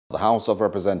The House of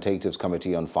Representatives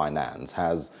Committee on Finance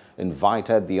has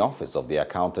invited the Office of the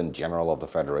Accountant General of the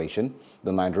Federation,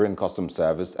 the Nigerian Customs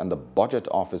Service, and the Budget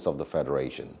Office of the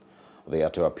Federation. They are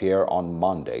to appear on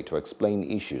Monday to explain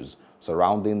issues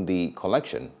surrounding the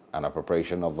collection and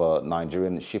appropriation of a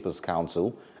Nigerian Shippers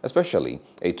Council, especially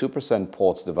a 2%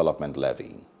 ports development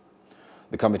levy.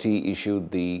 The committee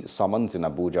issued the summons in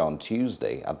Abuja on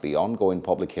Tuesday at the ongoing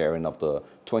public hearing of the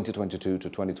 2022 to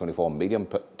 2024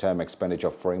 Medium-Term Expenditure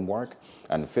Framework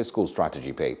and Fiscal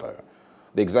Strategy paper.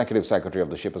 The Executive Secretary of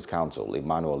the Shippers Council,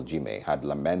 Emmanuel Jime, had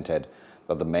lamented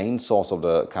that the main source of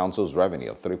the Council's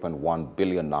revenue of 3.1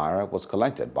 billion naira was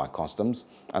collected by customs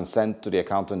and sent to the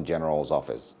Accountant General's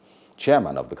office.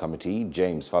 Chairman of the committee,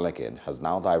 James Falekin, has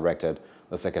now directed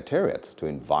the Secretariat to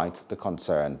invite the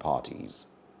concerned parties.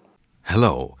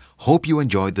 Hello, hope you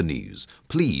enjoyed the news.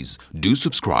 Please do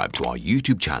subscribe to our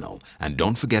YouTube channel and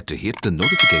don't forget to hit the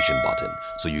notification button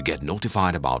so you get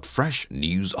notified about fresh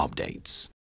news updates.